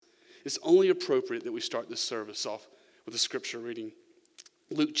it's only appropriate that we start this service off with a scripture reading.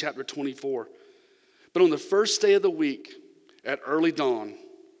 Luke chapter 24. But on the first day of the week, at early dawn,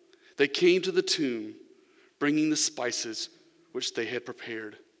 they came to the tomb, bringing the spices which they had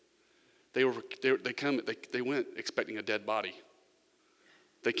prepared. They went expecting a dead body.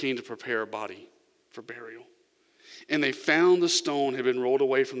 They came to prepare a body for burial. And they found the stone had been rolled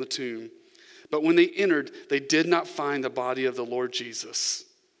away from the tomb. But when they entered, they did not find the body of the Lord Jesus,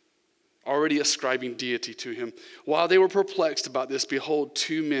 already ascribing deity to him. While they were perplexed about this, behold,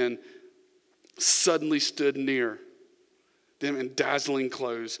 two men suddenly stood near them in dazzling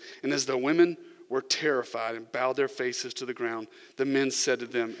clothes. And as the women were terrified and bowed their faces to the ground, the men said to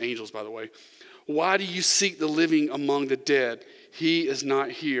them, angels by the way, why do you seek the living among the dead? He is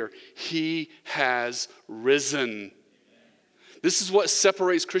not here. He has risen. This is what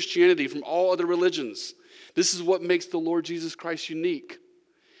separates Christianity from all other religions. This is what makes the Lord Jesus Christ unique.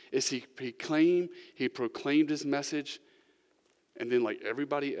 Is he proclaimed his message, and then like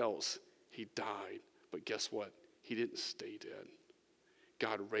everybody else, he died. But guess what? He didn't stay dead.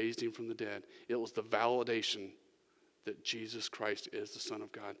 God raised him from the dead. It was the validation that Jesus Christ is the Son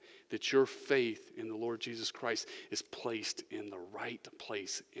of God, that your faith in the Lord Jesus Christ is placed in the right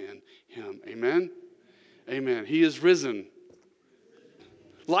place in him. Amen? Amen. He is risen.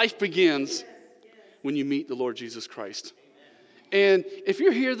 Life begins when you meet the Lord Jesus Christ. And if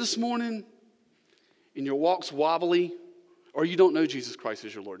you're here this morning and your walk's wobbly, or you don't know Jesus Christ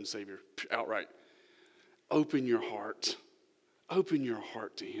as your Lord and Savior outright, open your heart. Open your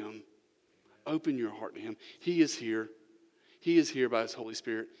heart to him. Open your heart to him. He is here. He is here by his Holy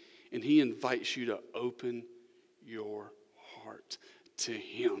Spirit, and he invites you to open your heart to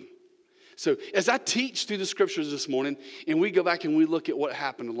him. So as I teach through the scriptures this morning, and we go back and we look at what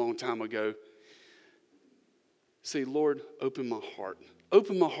happened a long time ago, say, Lord, open my heart.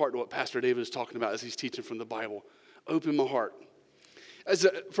 Open my heart to what Pastor David is talking about as he's teaching from the Bible. Open my heart.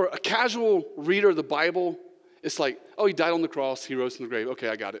 For a casual reader of the Bible, it's like, oh, he died on the cross, he rose from the grave. Okay,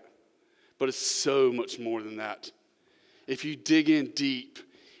 I got it. But it's so much more than that. If you dig in deep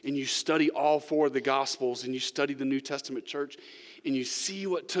and you study all four of the Gospels and you study the New Testament church and you see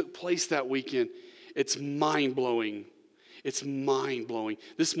what took place that weekend, it's mind-blowing. It's mind-blowing.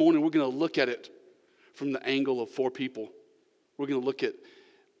 This morning, we're going to look at it from the angle of four people. We're going to look at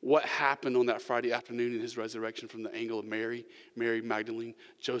what happened on that Friday afternoon in his resurrection from the angle of Mary, Mary Magdalene,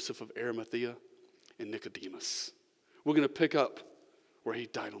 Joseph of Arimathea, and Nicodemus. We're going to pick up where he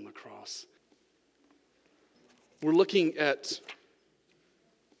died on the cross. We're looking at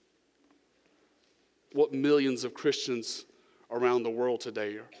what millions of Christians around the world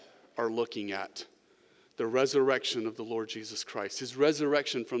today are looking at. The resurrection of the Lord Jesus Christ. His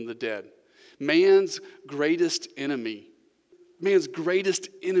resurrection from the dead. Man's greatest enemy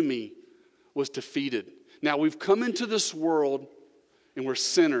was defeated. Now we've come into this world and we're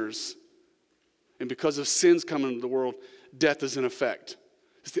sinners. And because of sins coming into the world, death is in effect.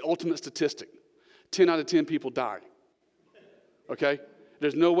 It's the ultimate statistic. 10 out of 10 people die. Okay?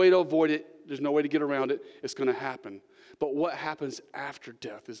 There's no way to avoid it. There's no way to get around it. It's going to happen. But what happens after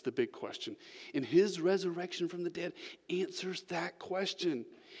death is the big question. And his resurrection from the dead answers that question.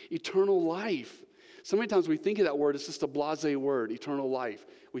 Eternal life. So many times we think of that word, it's just a blasé word, eternal life.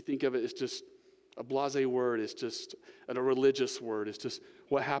 We think of it as just a blasé word. It's just a religious word. It's just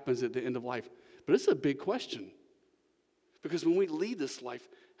what happens at the end of life. But it's a big question. Because when we leave this life,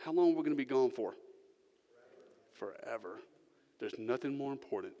 how long are we going to be gone for? Forever. There's nothing more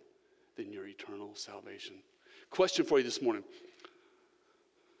important than your eternal salvation. Question for you this morning.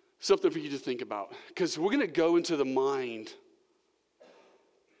 Something for you to think about. Because we're going to go into the mind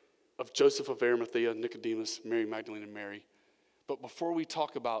of Joseph of Arimathea, Nicodemus, Mary Magdalene, and Mary. But before we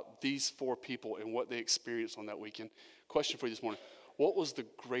talk about these four people and what they experienced on that weekend, question for you this morning. What was the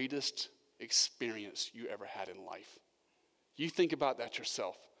greatest experience you ever had in life? You think about that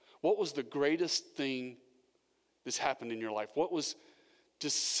yourself. What was the greatest thing that's happened in your life? What was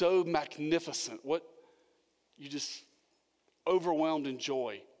just so magnificent? What you just overwhelmed in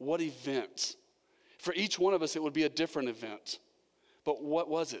joy? What event? For each one of us, it would be a different event. But what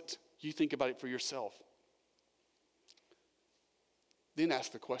was it? You think about it for yourself. Then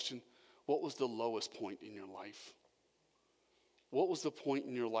ask the question, what was the lowest point in your life? What was the point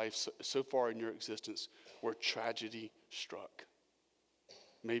in your life so far in your existence where tragedy struck?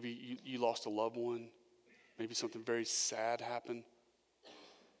 Maybe you lost a loved one. Maybe something very sad happened.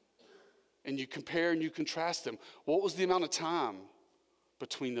 And you compare and you contrast them. What was the amount of time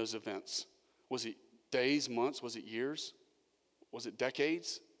between those events? Was it days, months? Was it years? Was it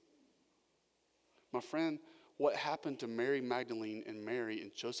decades? My friend, what happened to Mary Magdalene and Mary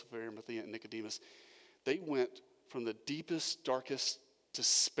and Joseph of Arimathea and Nicodemus. They went from the deepest, darkest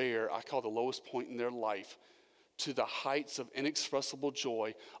despair, I call the lowest point in their life, to the heights of inexpressible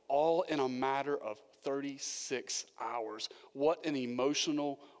joy, all in a matter of 36 hours. What an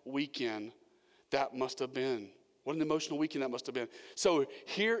emotional weekend that must have been. What an emotional weekend that must have been. So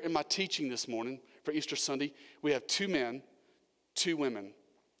here in my teaching this morning for Easter Sunday, we have 2 men, 2 women.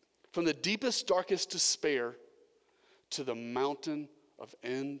 From the deepest, darkest despair to the mountain of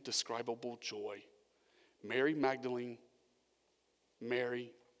indescribable joy. Mary Magdalene,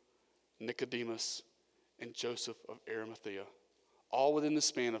 Mary, Nicodemus, and Joseph of Arimathea, all within the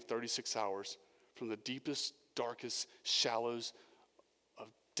span of 36 hours, from the deepest, darkest shallows of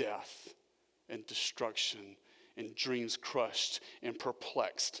death and destruction and dreams crushed and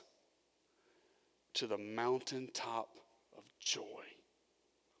perplexed to the mountaintop of joy.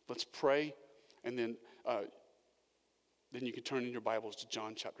 Let's pray, and then you can turn in your Bibles to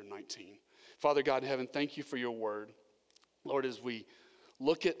John chapter 19. Father God in heaven, thank you for your word. Lord, as we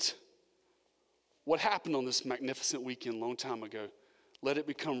look at what happened on this magnificent weekend a long time ago, let it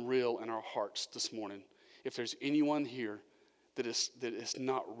become real in our hearts this morning. If there's anyone here that is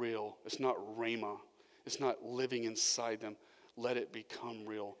not real, it's not rhema, it's not living inside them, let it become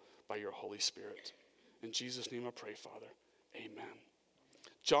real by your Holy Spirit. In Jesus' name I pray, Father. Amen.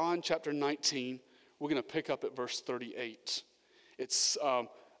 John chapter 19, we're going to pick up at verse 38. It's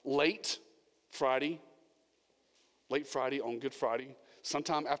late Friday on Good Friday,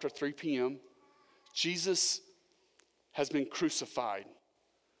 sometime after 3 p.m., Jesus has been crucified.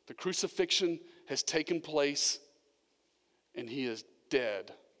 The crucifixion has taken place, and he is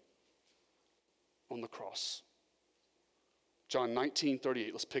dead on the cross. John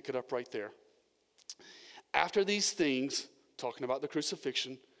 19:38, let's pick it up right there. After these things, talking about the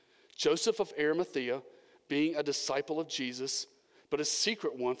crucifixion, Joseph of Arimathea, being a disciple of Jesus, but a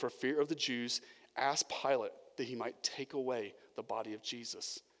secret one for fear of the Jews, asked Pilate that he might take away the body of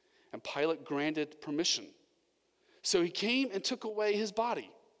Jesus. And Pilate granted permission. So he came and took away his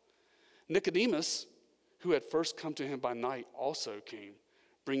body. Nicodemus, who had first come to him by night, also came,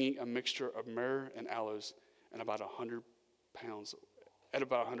 bringing a mixture of myrrh and aloes and about 100 pounds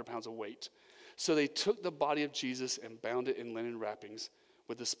of weight. So they took the body of Jesus and bound it in linen wrappings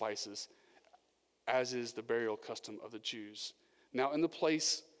with the spices, as is the burial custom of the Jews. Now in the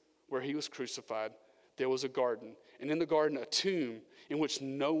place where he was crucified, there was a garden, and in the garden a tomb in which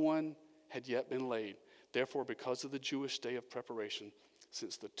no one had yet been laid. Therefore, because of the Jewish day of preparation,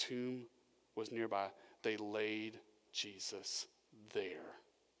 since the tomb was nearby, they laid Jesus there.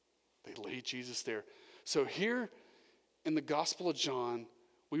 They laid Jesus there. So here in the Gospel of John,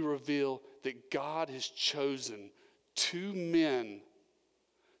 we reveal that God has chosen 2 men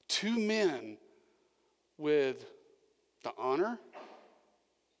with the honor,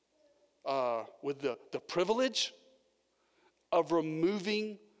 with the privilege of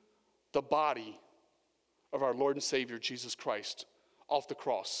removing the body of our Lord and Savior, Jesus Christ, off the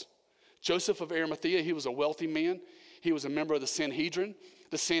cross. Joseph of Arimathea, he was a wealthy man. He was a member of the Sanhedrin.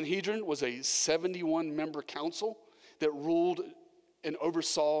 The Sanhedrin was a 71-member council that ruled and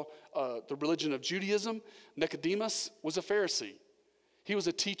oversaw the religion of Judaism. Nicodemus was a Pharisee. He was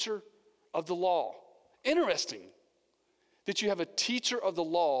a teacher of the law. Interesting that you have a teacher of the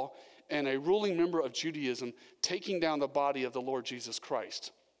law and a ruling member of Judaism taking down the body of the Lord Jesus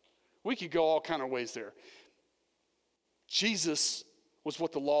Christ. We could go all kind of ways there. Jesus was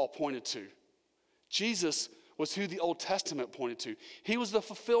what the law pointed to. Jesus was who the Old Testament pointed to. He was the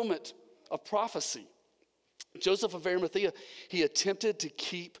fulfillment of prophecy. Joseph of Arimathea, he attempted to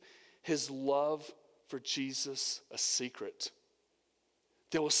keep his love for Jesus a secret.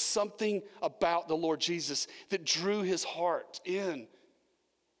 There was something about the Lord Jesus that drew his heart in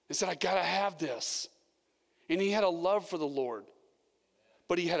and said, I gotta have this. And he had a love for the Lord,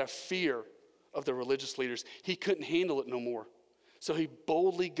 but he had a fear of the religious leaders. He couldn't handle it no more. So he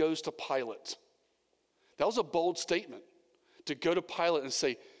boldly goes to Pilate. That was a bold statement, to go to Pilate and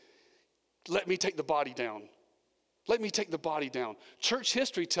say, let me take the body down. Let me take the body down. Church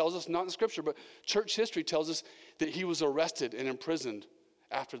history tells us, not in Scripture, but church history tells us that he was arrested and imprisoned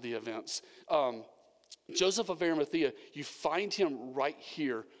after the events. Joseph of Arimathea, you find him right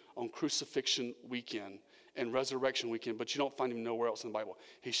here on crucifixion weekend and resurrection weekend, but you don't find him nowhere else in the Bible.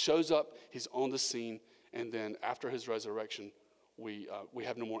 He shows up, he's on the scene, and then after his resurrection, we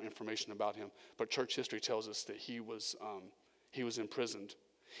have no more information about him. But church history tells us that he was imprisoned.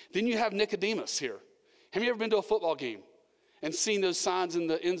 Then you have Nicodemus here. Have you ever been to a football game and seen those signs in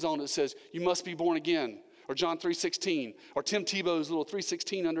the end zone that says, you must be born again? Or John 3:16, or Tim Tebow's little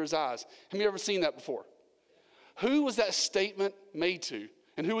 3:16 under his eyes. Have you ever seen that before? Who was that statement made to?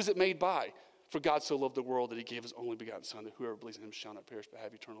 And who was it made by? For God so loved the world that he gave his only begotten Son, that whoever believes in him shall not perish but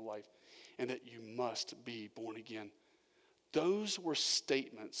have eternal life, and that you must be born again. Those were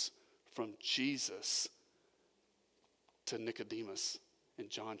statements from Jesus to Nicodemus in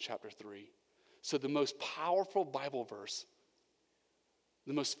John chapter 3. So the most powerful Bible verse,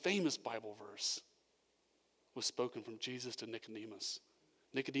 the most famous Bible verse, was spoken from Jesus to Nicodemus.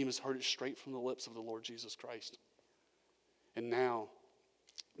 Nicodemus heard it straight from the lips of the Lord Jesus Christ. And now,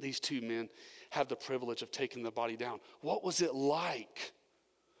 these two men have the privilege of taking the body down. What was it like?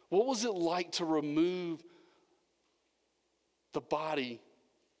 What was it like to remove the body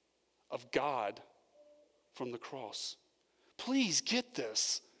of God from the cross? Please get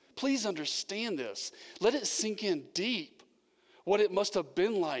this. Please understand this. Let it sink in deep what it must have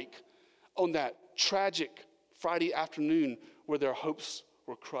been like on that tragic Friday afternoon where their hopes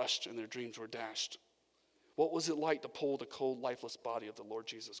were crushed and their dreams were dashed. What was it like to pull the cold, lifeless body of the Lord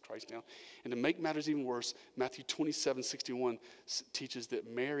Jesus Christ down? And to make matters even worse, Matthew 27:61 teaches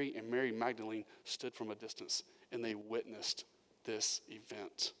that Mary and Mary Magdalene stood from a distance and they witnessed this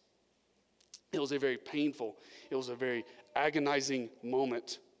event. It was a very painful, it was a very agonizing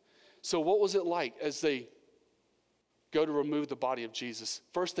moment. So what was it like as they go to remove the body of Jesus?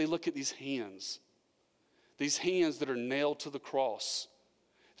 First, they look at these hands that are nailed to the cross,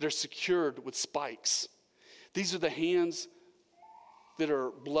 that are secured with spikes. These are the hands that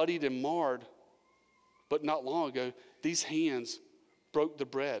are bloodied and marred, but not long ago, these hands broke the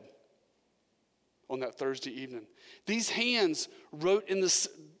bread on that Thursday evening. These hands wrote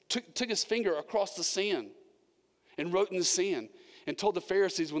took his finger across the sand and wrote in the sand and told the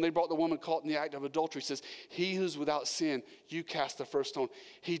Pharisees when they brought the woman caught in the act of adultery, says, "He who's without sin, you cast the first stone."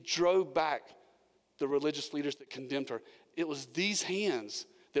 He drove back the religious leaders that condemned her. It was these hands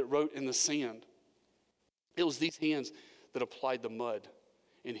that wrote in the sand. It was these hands that applied the mud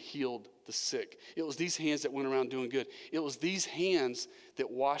and healed the sick. It was these hands that went around doing good. It was these hands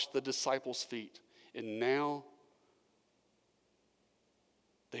that washed the disciples' feet. And now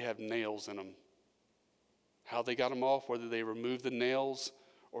they have nails in them. How they got them off, whether they removed the nails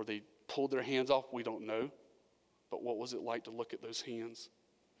or they pulled their hands off, we don't know. But what was it like to look at those hands?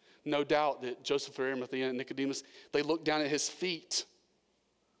 No doubt that Joseph of Arimathea and Nicodemus, they looked down at his feet.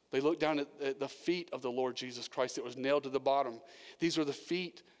 They looked down at the feet of the Lord Jesus Christ that was nailed to the bottom. These were the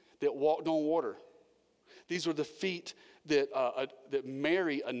feet that walked on water. These were the feet that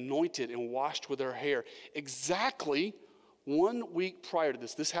Mary anointed and washed with her hair. Exactly 1 week prior to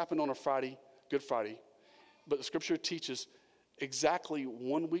this. This happened on a Friday, Good Friday. But the scripture teaches exactly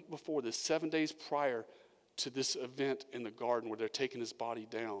 1 week before this, 7 days prior to this event in the garden where they're taking his body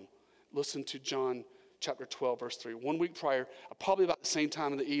down. Listen to John chapter 12, verse 3. 1 week prior, probably about the same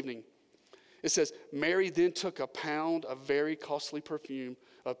time in the evening, it says, Mary then took a pound of very costly perfume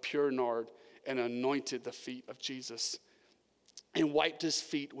of pure nard and anointed the feet of Jesus and wiped his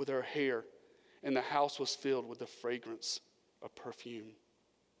feet with her hair, and the house was filled with the fragrance of perfume.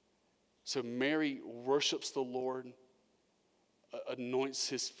 So Mary worships the Lord, anoints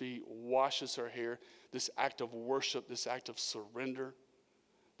his feet, washes her hair. This act of worship, this act of surrender,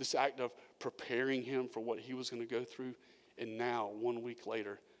 this act of preparing him for what he was going to go through. And now, 1 week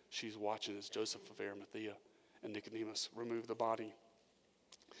later, she's watching as Joseph of Arimathea and Nicodemus remove the body.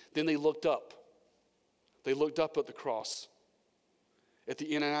 Then they looked up. They looked up at the cross, at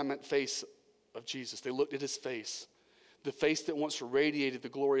the inanimate face of Jesus. They looked at his face, the face that once radiated the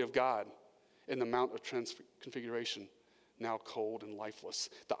glory of God in the Mount of Transfiguration, now cold and lifeless.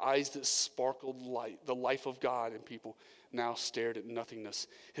 The eyes that sparkled light, the life of God in people, now stared at nothingness.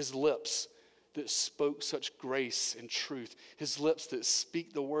 His lips that spoke such grace and truth. His lips that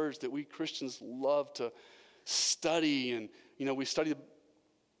speak the words that we Christians love to study. And, we study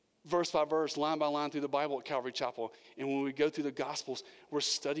verse by verse, line by line through the Bible at Calvary Chapel. And when we go through the Gospels, we're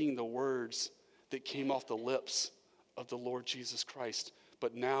studying the words that came off the lips of the Lord Jesus Christ.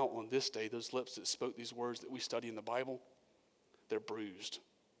 But now on this day, those lips that spoke these words that we study in the Bible, they're bruised,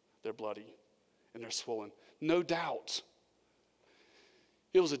 they're bloody, and they're swollen. No doubt,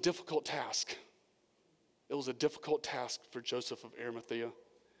 it was a difficult task. It was a difficult task for Joseph of Arimathea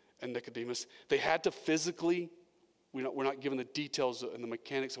and Nicodemus. They had to physically, we're not given the details and the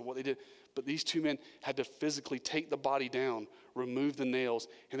mechanics of what they did, but these two men had to physically take the body down, remove the nails,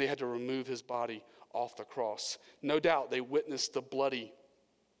 and they had to remove his body off the cross. No doubt they witnessed the bloody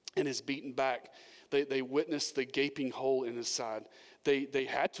and his beaten back. They witnessed the gaping hole in his side. They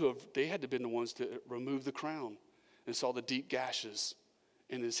had to have been the ones to remove the crown and saw the deep gashes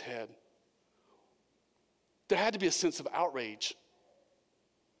in his head. There had to be a sense of outrage.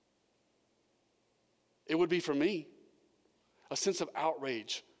 It would be for me. A sense of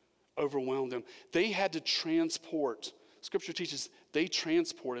outrage overwhelmed them. They had to transport, Scripture teaches, they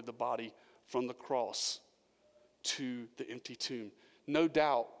transported the body from the cross to the empty tomb. No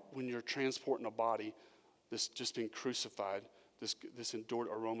doubt when you're transporting a body that's just been crucified, this endured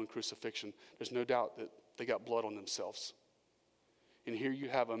a Roman crucifixion, there's no doubt that they got blood on themselves. And here you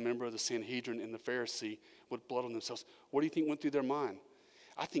have a member of the Sanhedrin and the Pharisee with blood on themselves. What do you think went through their mind?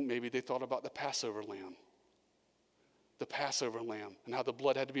 I think maybe they thought about the Passover lamb. The Passover lamb and how the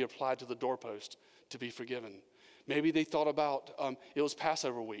blood had to be applied to the doorpost to be forgiven. Maybe they thought about, it was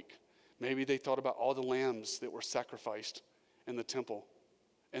Passover week. Maybe they thought about all the lambs that were sacrificed in the temple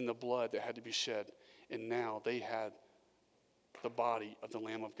and the blood that had to be shed. And now they had the body of the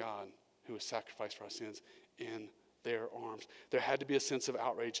Lamb of God who was sacrificed for our sins in their arms. There had to be a sense of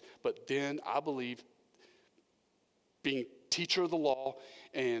outrage. But then I believe, being teacher of the law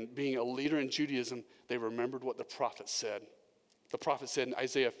and being a leader in Judaism, they remembered what the prophet said. The prophet said in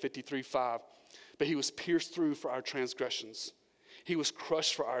Isaiah 53:5, but he was pierced through for our transgressions. He was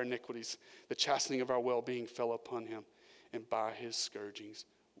crushed for our iniquities. The chastening of our well-being fell upon him, and by his scourgings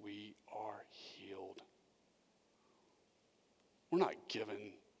we are healed. We're not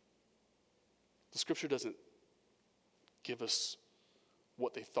given, the Scripture doesn't give us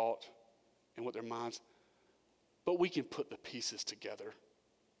what they thought and what their minds, but we can put the pieces together.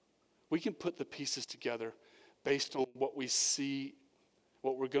 We can put the pieces together based on what we see,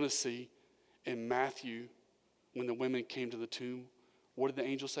 what we're going to see in Matthew when the women came to the tomb. What did the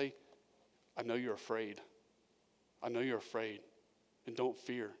angel say? I know you're afraid. I know you're afraid. And don't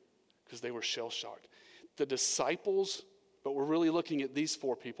fear, because they were shell-shocked. The disciples, but we're really looking at these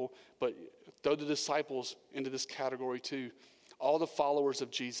four people, but throw the disciples into this category too. All the followers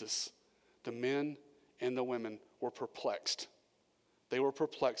of Jesus, the men and the women, were perplexed. They were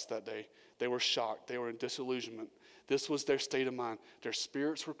perplexed that day. They were shocked. They were in disillusionment. This was their state of mind. Their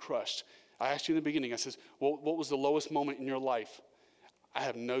spirits were crushed. I asked you in the beginning, I said, well, what was the lowest moment in your life? I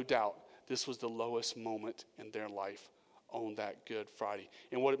have no doubt this was the lowest moment in their life on that Good Friday.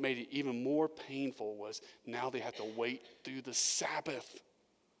 And what made it even more painful was now they had to wait through the Sabbath.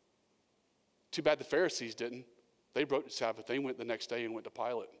 Too bad the Pharisees didn't. They broke the Sabbath. They went the next day and went to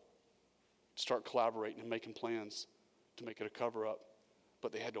Pilate to start collaborating and making plans to make it a cover-up.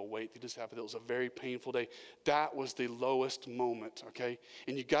 But they had to wait through the Sabbath. It was a very painful day. That was the lowest moment, okay?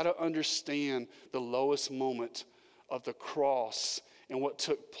 And you got to understand the lowest moment of the cross and what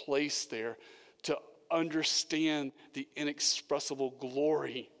took place there to understand the inexpressible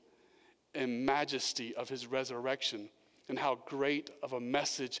glory and majesty of his resurrection and how great of a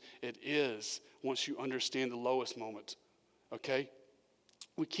message it is once you understand the lowest moment, okay?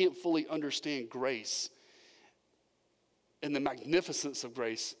 We can't fully understand grace and the magnificence of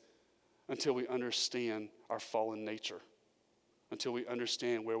grace until we understand our fallen nature, until we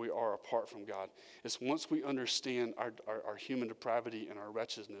understand where we are apart from God. It's once we understand our human depravity and our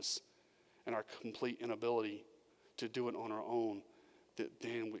wretchedness and our complete inability to do it on our own, that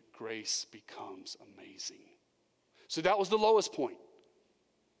then grace becomes amazing. So that was the lowest point.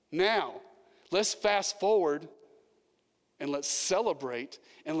 Now, let's fast forward and let's celebrate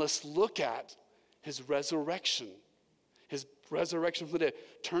and let's look at his resurrection. His resurrection from the dead.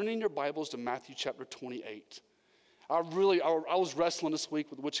 Turn in your Bibles to Matthew chapter 28. I was wrestling this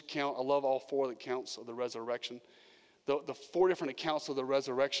week with which account. I love all four of the accounts of the resurrection. The four different accounts of the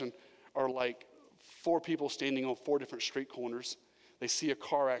resurrection are like four people standing on four different street corners. They see a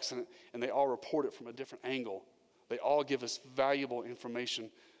car accident and they all report it from a different angle. They all give us valuable information,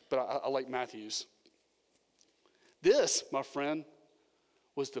 but I like Matthew's. This, my friend,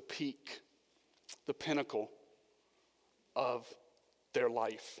 was the peak, the pinnacle of their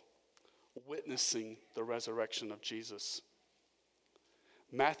life, witnessing the resurrection of Jesus.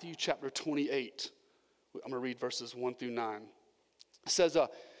 Matthew chapter 28, I'm going to read verses 1 through 9. It says,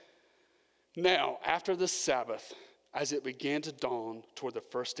 now after the Sabbath, as it began to dawn toward the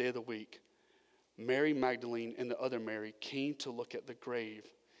first day of the week, Mary Magdalene and the other Mary came to look at the grave,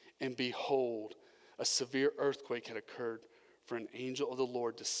 and behold, a severe earthquake had occurred, for an angel of the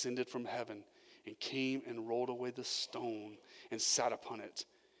Lord descended from heaven and came and rolled away the stone and sat upon it.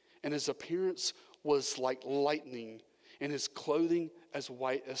 And his appearance was like lightning, and his clothing as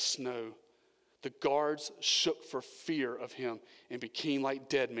white as snow. The guards shook for fear of him and became like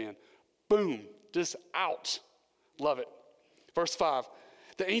dead men. Boom, just out. Love it. Verse 5,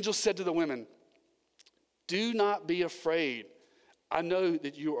 the angel said to the women, do not be afraid. I know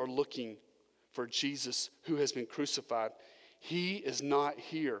that you are looking for Jesus who has been crucified. He is not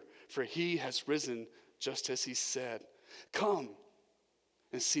here, for he has risen just as he said. Come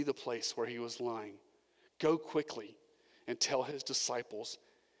and see the place where he was lying. Go quickly and tell his disciples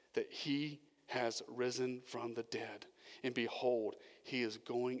that he has risen from the dead. And behold, he is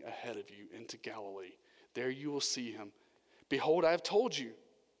going ahead of you into Galilee. There you will see him. Behold, I have told you.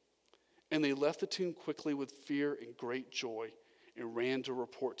 And they left the tomb quickly with fear and great joy and ran to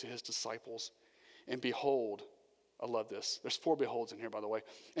report to his disciples. And behold, I love this. There's 4 beholds in here, by the way.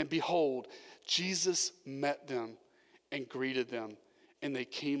 And behold, Jesus met them and greeted them. And they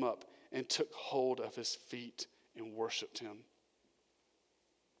came up and took hold of his feet and worshiped him.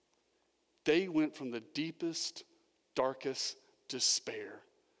 They went from the deepest, darkest despair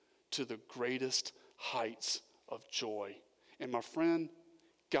to the greatest heights of joy. And my friend,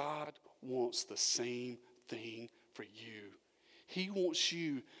 God wants the same thing for you. He wants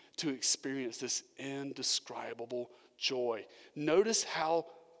you to experience this indescribable joy. Notice how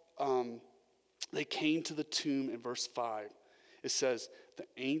they came to the tomb in verse 5. It says, the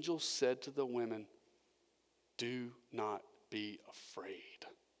angel said to the women, do not be afraid.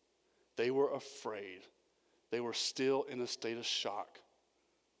 They were afraid. They were still in a state of shock.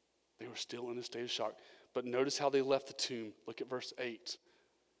 They were still in a state of shock. But notice how they left the tomb. Look at verse 8.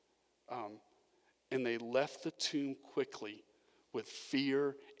 And they left the tomb quickly with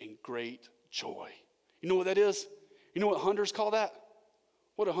fear and great joy. You know what that is? You know what hunters call that?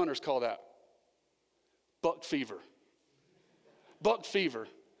 What do hunters call that? Buck fever. Buck fever.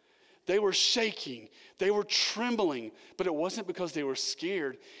 They were shaking. They were trembling. But it wasn't because they were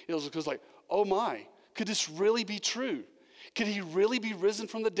scared. It was because oh my, could this really be true? Could he really be risen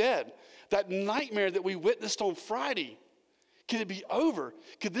from the dead? That nightmare that we witnessed on Friday, could it be over?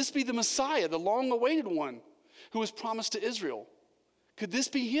 Could this be the Messiah, the long-awaited one who was promised to Israel? Could this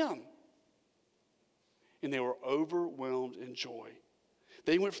be him? And they were overwhelmed in joy.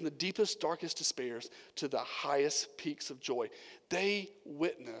 They went from the deepest, darkest despairs to the highest peaks of joy. They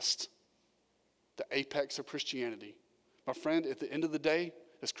witnessed the apex of Christianity. My friend, at the end of the day,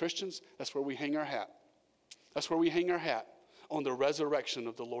 as Christians, that's where we hang our hat. That's where we hang our hat, on the resurrection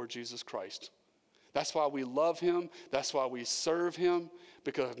of the Lord Jesus Christ. That's why we love him. That's why we serve him,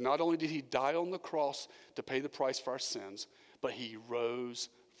 because not only did he die on the cross to pay the price for our sins, but he rose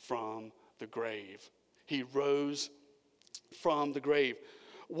from the grave. He rose from the grave.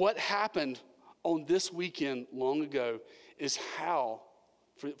 What happened on this weekend long ago is how,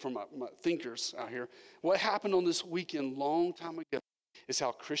 for my thinkers out here, what happened on this weekend long time ago is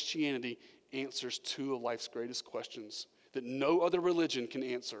how Christianity answers 2 of life's greatest questions that no other religion can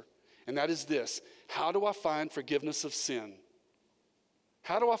answer. And that is this: how do I find forgiveness of sin?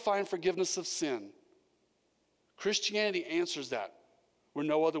 How do I find forgiveness of sin? Christianity answers that where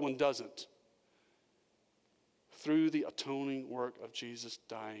no other one doesn't. Through the atoning work of Jesus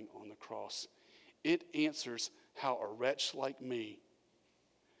dying on the cross. It answers how a wretch like me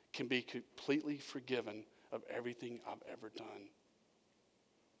can be completely forgiven of everything I've ever done.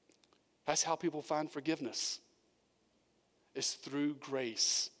 That's how people find forgiveness. It's through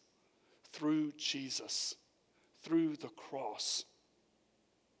grace, through Jesus, through the cross.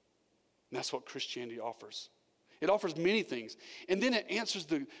 And that's what Christianity offers. It offers many things. And then it answers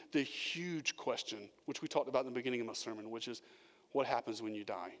the huge question, which we talked about in the beginning of my sermon, which is, what happens when you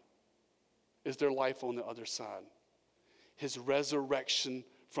die? Is there life on the other side? His resurrection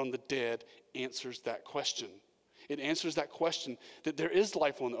from the dead answers that question. It answers that question that there is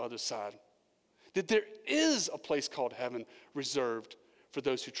life on the other side. That there is a place called heaven reserved for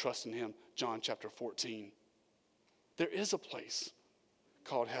those who trust in him. John chapter 14. There is a place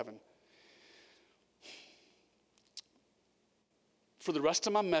called heaven. For the rest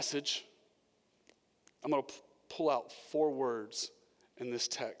of my message, I'm going to pull out 4 words in this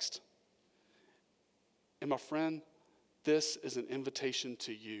text. And my friend, this is an invitation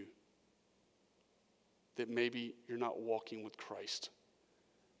to you that maybe you're not walking with Christ.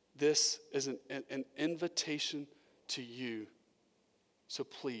 This is an invitation to you. So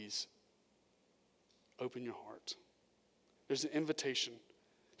please, open your heart. There's an invitation.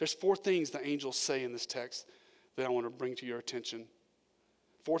 There's 4 things the angels say in this text that I want to bring to your attention.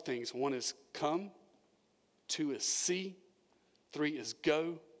 4 things. 1 is come. 2 is see. 3 is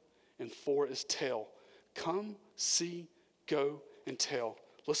go. And 4 is tell. Come, see, go, and tell.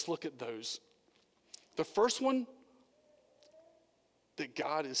 Let's look at those. The first one that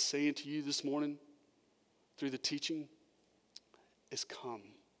God is saying to you this morning through the teaching is come.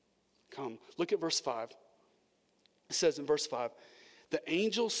 Come. Look at verse 5. It says in verse 5, the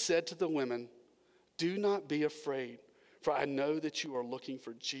angel said to the women, do not be afraid, for I know that you are looking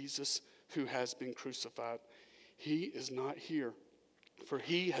for Jesus who has been crucified. He is not here, for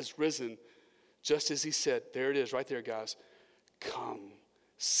he has risen, just as he said. There it is right there, guys. Come,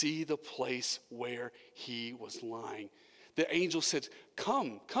 see the place where he was lying. The angel said,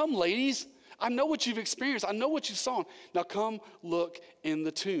 come, ladies. I know what you've experienced. I know what you saw. Now come look in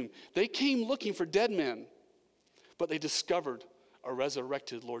the tomb. They came looking for dead men, but they discovered a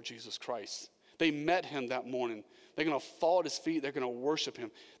resurrected Lord Jesus Christ. They met him that morning. They're going to fall at his feet. They're going to worship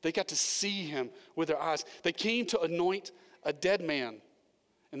him. They got to see him with their eyes. They came to anoint a dead man,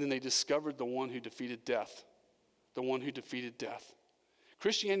 and then they discovered the one who defeated death. The one who defeated death.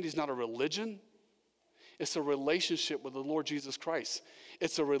 Christianity is not a religion. It's a relationship with the Lord Jesus Christ.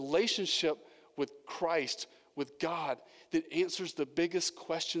 It's a relationship with Christ, with God, that answers the biggest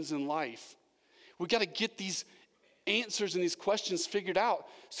questions in life. We got to get these answers and these questions figured out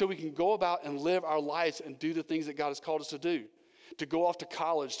so we can go about and live our lives and do the things that God has called us to do. To go off to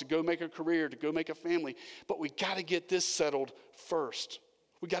college, to go make a career, to go make a family. But we got to get this settled first.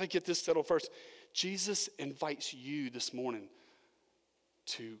 We got to get this settled first. Jesus invites you this morning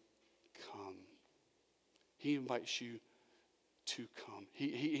to come. He invites you to come.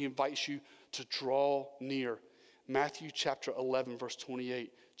 He invites you to draw near. Matthew chapter 11, verse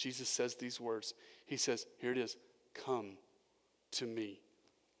 28, Jesus says these words. He says, here it is, come to me,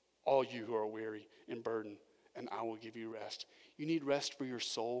 all you who are weary and burdened, and I will give you rest. You need rest for your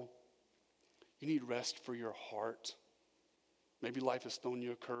soul. You need rest for your heart. Maybe life has thrown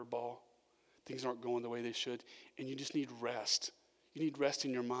you a curveball. Things aren't going the way they should, and you just need rest. You need rest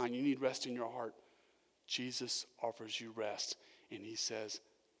in your mind. You need rest in your heart. Jesus offers you rest, and he says,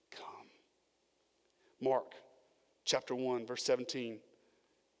 come. Mark chapter 1, verse 17,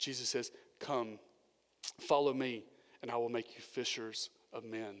 Jesus says, come, follow me, and I will make you fishers of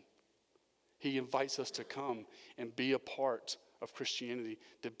men. He invites us to come and be a part of Christianity,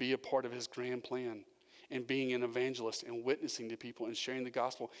 to be a part of his grand plan, and being an evangelist and witnessing to people and sharing the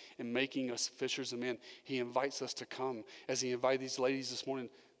gospel and making us fishers of men. He invites us to come. As he invited these ladies this morning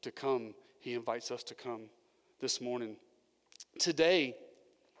to come, he invites us to come this morning. Today,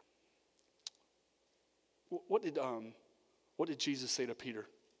 what did Jesus say to Peter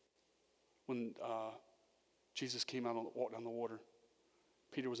when Jesus came out and walked down the water?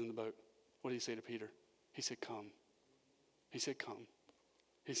 Peter was in the boat. What did he say to Peter? He said, come. He said, come.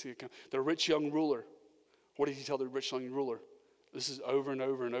 He said, come. The rich young ruler, what did he tell the rich young ruler? This is over and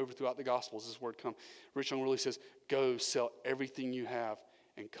over and over throughout the Gospels, this word come. Rich young ruler says, go sell everything you have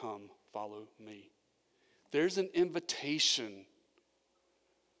and come follow me. There's an invitation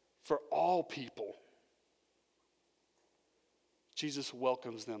for all people. Jesus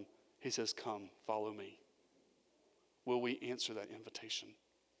welcomes them. He says, come, follow me. Will we answer that invitation?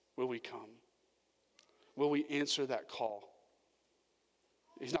 Will we come? Will we answer that call?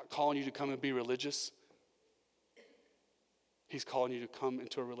 He's not calling you to come and be religious. He's calling you to come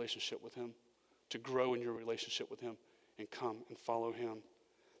into a relationship with him, to grow in your relationship with him, and come and follow him.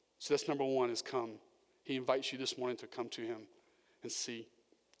 So that's number one, is come. He invites you this morning to come to him and see.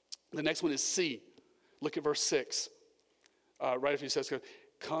 The next one is see. Look at verse 6. Right after he says,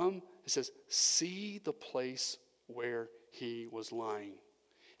 come, it says, see the place where he was lying.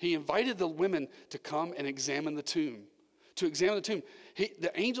 He invited the women to come and examine the tomb. To examine the tomb.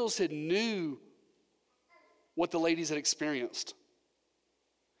 The angels had knew what the ladies had experienced.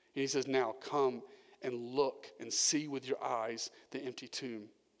 And he says, now come and look and see with your eyes the empty tomb.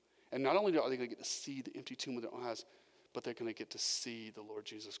 And not only are they going to get to see the empty tomb with their eyes, but they're going to get to see the Lord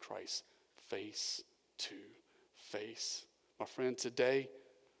Jesus Christ face to face. My friend, today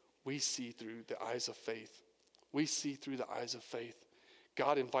we see through the eyes of faith. We see through the eyes of faith.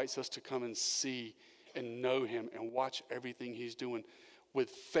 God invites us to come and see and know him and watch everything he's doing. With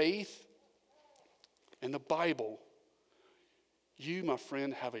faith in the Bible, you, my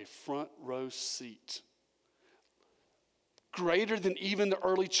friend, have a front row seat. Greater than even the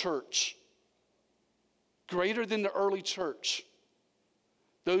early church. Greater than the early church.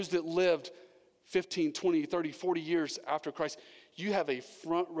 Those that lived 15, 20, 30, 40 years after Christ. You have a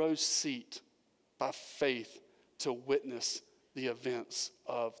front row seat by faith to witness the events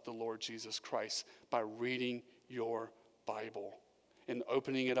of the Lord Jesus Christ by reading your Bible and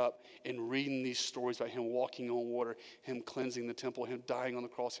opening it up and reading these stories about him walking on water, him cleansing the temple, him dying on the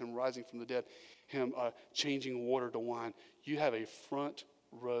cross, him rising from the dead, him changing water to wine. You have a front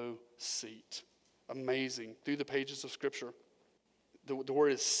row seat. Amazing. Through the pages of Scripture. The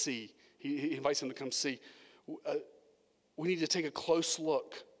word is see. He invites them to come see. We need to take a close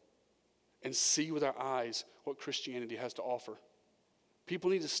look and see with our eyes what Christianity has to offer.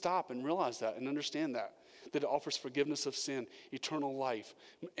 People need to stop and realize that and understand that it offers forgiveness of sin, eternal life.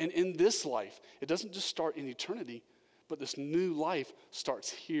 And in this life, it doesn't just start in eternity, but this new life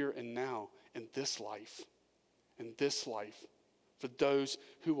starts here and now in this life. In this life. for those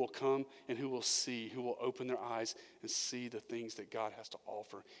who will come and who will see, who will open their eyes and see the things that God has to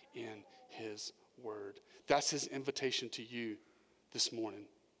offer in his word. That's his invitation to you this morning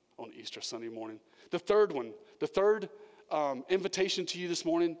on Easter Sunday morning. The third invitation to you this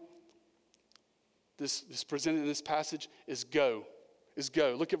morning, this presented in this passage, is go.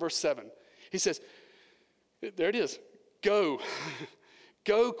 Look at verse 7. He says, there it is, go.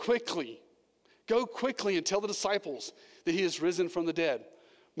 Go quickly. Go quickly and tell the disciples that he is risen from the dead.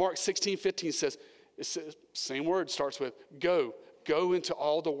 Mark 16:15 says, same word starts with go. Go into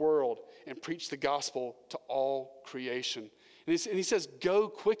all the world and preach the gospel to all creation. And he says, go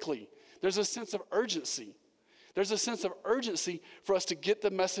quickly. There's a sense of urgency. There's a sense of urgency for us to get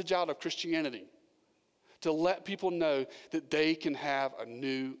the message out of Christianity, to let people know that they can have a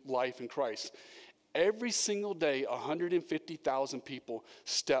new life in Christ. Every single day, 150,000 people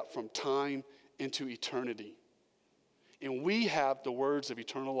step from time into eternity. And we have the words of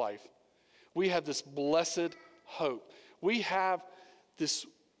eternal life. We have this blessed hope. We have this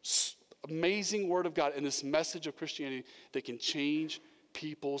amazing word of God and this message of Christianity that can change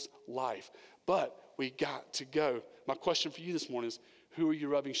people's life. But we got to go. My question for you this morning is, who are you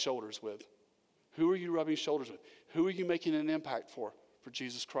rubbing shoulders with? Who are you rubbing shoulders with? Who are you making an impact for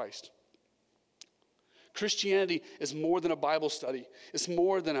Jesus Christ? Christianity is more than a Bible study. It's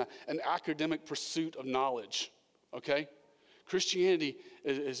more than an academic pursuit of knowledge, okay? Christianity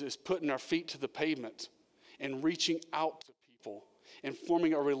is putting our feet to the pavement and reaching out to people and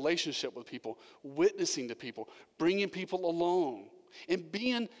forming a relationship with people, witnessing to people, bringing people along, and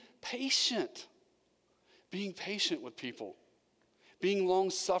being patient with people, being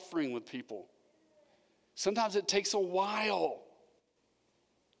long-suffering with people. Sometimes it takes a while,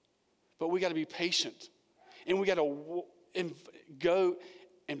 but we got to be patient. And we got to go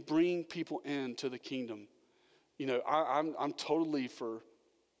and bring people into the kingdom. You know, I'm totally for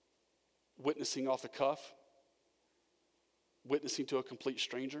witnessing off the cuff, witnessing to a complete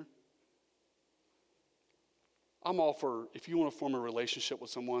stranger. I'm all for, if you want to form a relationship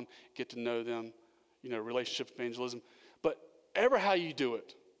with someone, get to know them, you know, relationship evangelism. But ever how you do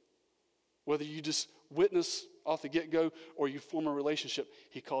it, whether you just witness off the get-go or you form a relationship,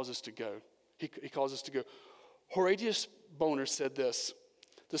 he calls us to go. He calls us to go. Horatius Bonar said this: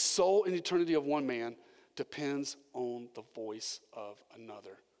 the soul and eternity of one man depends on the voice of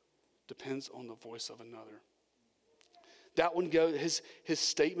another. Depends on the voice of another. That one goes, his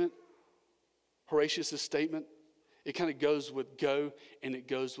statement, Horatius' statement, it kind of goes with go and it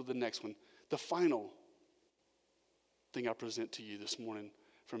goes with the next one. The final thing I present to you this morning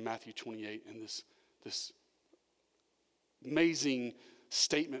from Matthew 28 and this amazing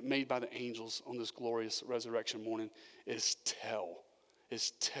statement made by the angels on this glorious resurrection morning is tell. It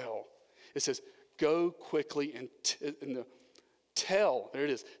says, go quickly and tell, there it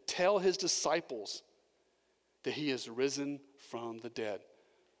is, tell his disciples that he is risen from the dead.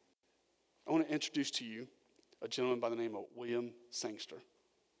 I want to introduce to you a gentleman by the name of William Sangster.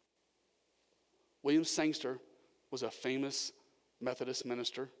 William Sangster was a famous Methodist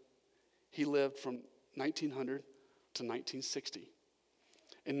minister. He lived from 1900 to 1960.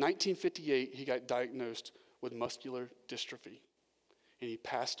 In 1958, he got diagnosed with muscular dystrophy, and he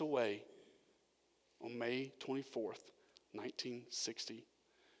passed away on May 24th, 1960.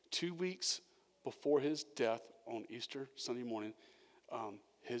 2 weeks before his death on Easter Sunday morning,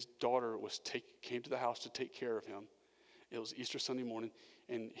 his daughter came to the house to take care of him. It was Easter Sunday morning,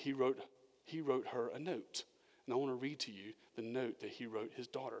 and he wrote her a note. And I want to read to you the note that he wrote his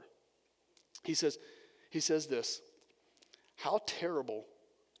daughter. He says this: how terrible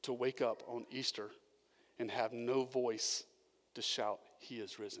to wake up on Easter and have no voice to shout, he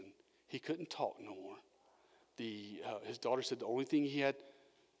is risen. He couldn't talk no more. His daughter said the only thing he had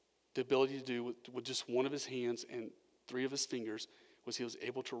the ability to do with just one of his hands and 3 of his fingers was he was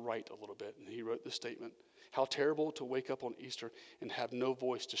able to write a little bit. And he wrote this statement: how terrible to wake up on Easter and have no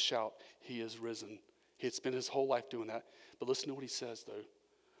voice to shout, he is risen. He had spent his whole life doing that. But listen to what he says, though.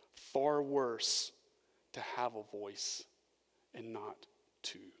 Far worse to have a voice and not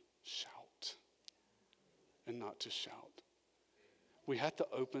to shout. And not to shout. We have to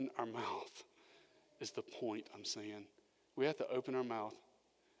open our mouth, is the point I'm saying. We have to open our mouth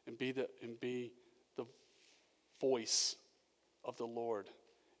and be the voice of the Lord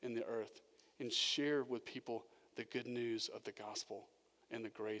in the earth and share with people the good news of the gospel and the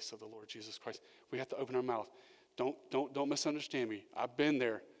grace of the Lord Jesus Christ. We have to open our mouth. Don't misunderstand me. I've been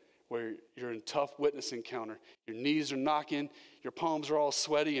there where you're in tough witness encounter. Your knees are knocking, your palms are all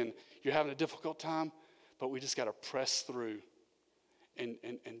sweaty, and you're having a difficult time, but we just got to press through and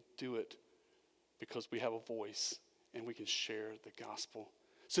do it because we have a voice and we can share the gospel.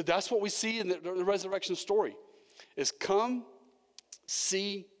 So that's what we see in the resurrection story, is come,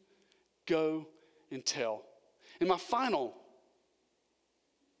 see, go, and tell. And my final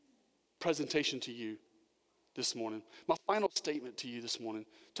presentation to you this morning, my final statement to you this morning,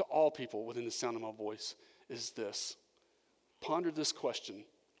 to all people within the sound of my voice, is this. Ponder this question.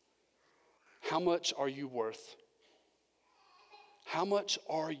 How much are you worth? How much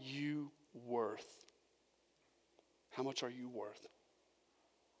are you worth? How much are you worth?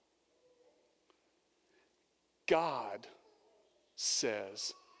 God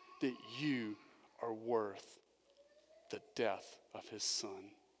says that you are worth the death of his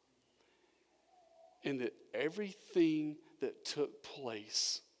son. And that everything that took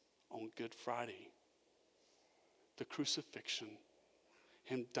place on Good Friday, the crucifixion,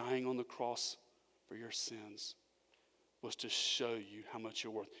 him dying on the cross for your sins, was to show you how much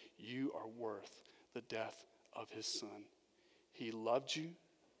you're worth. You are worth the death of his son. He loved you,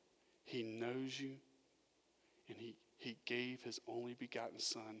 he knows you, and he gave his only begotten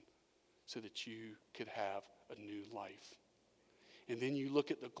son so that you could have a new life. And then you look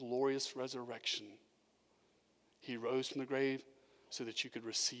at the glorious resurrection. He rose from the grave so that you could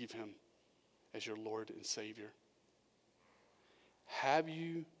receive him as your Lord and Savior. Have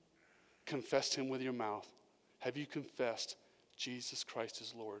you confessed him with your mouth? Have you confessed Jesus Christ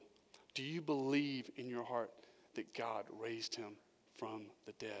is Lord? Do you believe in your heart that God raised him from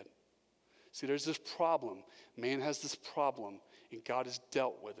the dead? See, there's this problem. Man has this problem, and God has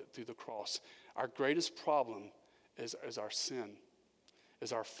dealt with it through the cross. Our greatest problem is our sin,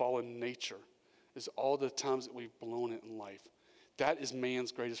 is our fallen nature, is all the times that we've blown it in life. That is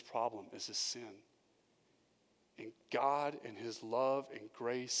man's greatest problem, is his sin. And God and his love and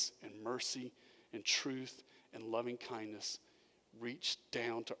grace and mercy and truth and loving kindness reached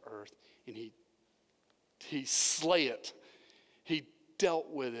down to earth, and he slay it. He dealt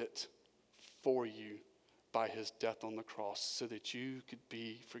with it for you by his death on the cross so that you could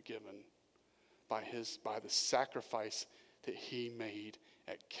be forgiven by the sacrifice that he made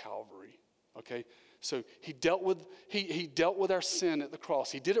at Calvary. Okay? So he dealt with our sin at the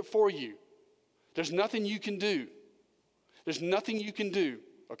cross. He did it for you. There's nothing you can do. There's nothing you can do,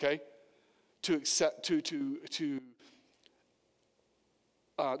 okay? There's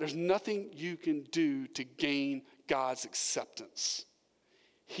nothing you can do to gain God's acceptance.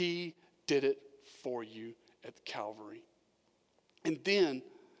 He did it for you at Calvary. And then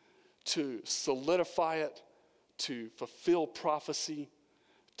to solidify it, to fulfill prophecy,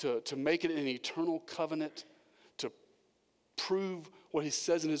 to make it an eternal covenant, to prove what he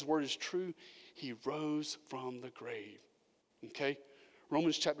says in his word is true, he rose from the grave. Okay?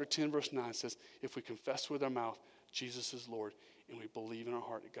 Romans chapter 10, verse 9 says, if we confess with our mouth Jesus is Lord, and we believe in our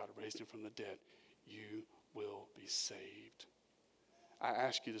heart that God raised him from the dead, you will be saved. I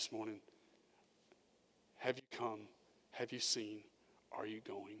ask you this morning, have you come? Have you seen? Are you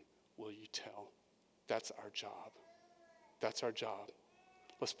going? Will you tell? That's our job. That's our job.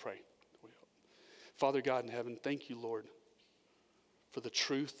 Let's pray. Father God in heaven, thank you, Lord, for the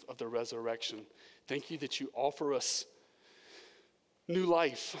truth of the resurrection. Thank you that you offer us new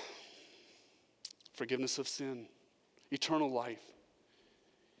life, forgiveness of sin, eternal life.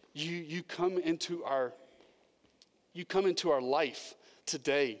 You come into our life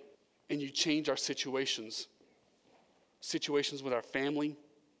today, and you change our situations with our family,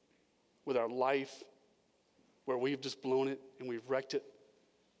 with our life, where we've just blown it and we've wrecked it.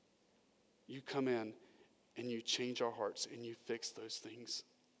 You come in and you change our hearts and you fix those things.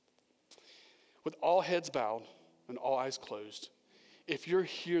 With all heads bowed and all eyes closed, if you're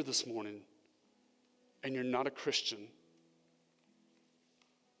here this morning and you're not a Christian,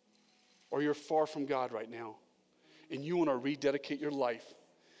 or you're far from God right now, and you want to rededicate your life,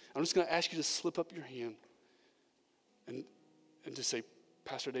 I'm just going to ask you to slip up your hand and to say,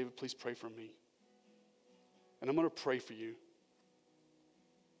 Pastor David, please pray for me. And I'm going to pray for you.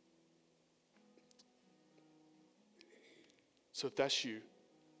 So if that's you,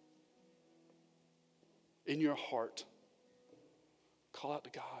 in your heart, call out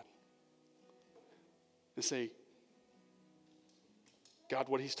to God and say, God,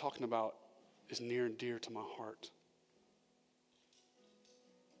 what he's talking about is near and dear to my heart.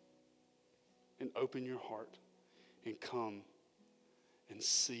 And open your heart and come and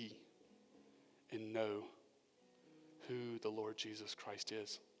see and know who the Lord Jesus Christ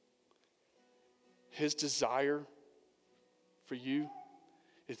is. His desire for you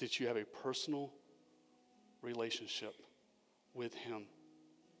is that you have a personal relationship with him.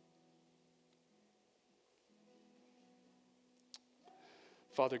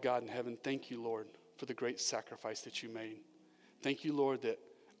 Father God in heaven, thank you, Lord, for the great sacrifice that you made. Thank you, Lord, that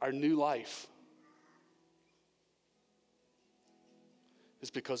our new life is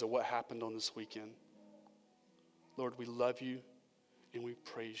because of what happened on this weekend. Lord, we love you and we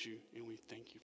praise you and we thank you